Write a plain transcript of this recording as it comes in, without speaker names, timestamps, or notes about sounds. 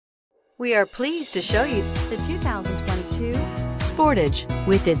We are pleased to show you the 2022 Sportage.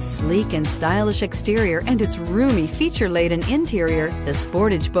 With its sleek and stylish exterior and its roomy feature-laden interior, the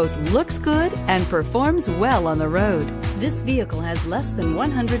Sportage both looks good and performs well on the road. This vehicle has less than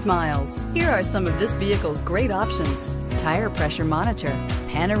 100 miles. Here are some of this vehicle's great options: tire pressure monitor,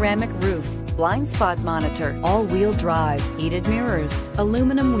 panoramic roof, blind spot monitor, all-wheel drive, heated mirrors,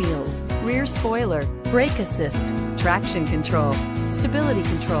 aluminum wheels, rear spoiler, brake assist, traction control, stability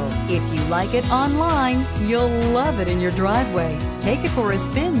control. If you like it online, you'll love it in your driveway. Take it for a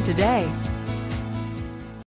spin today.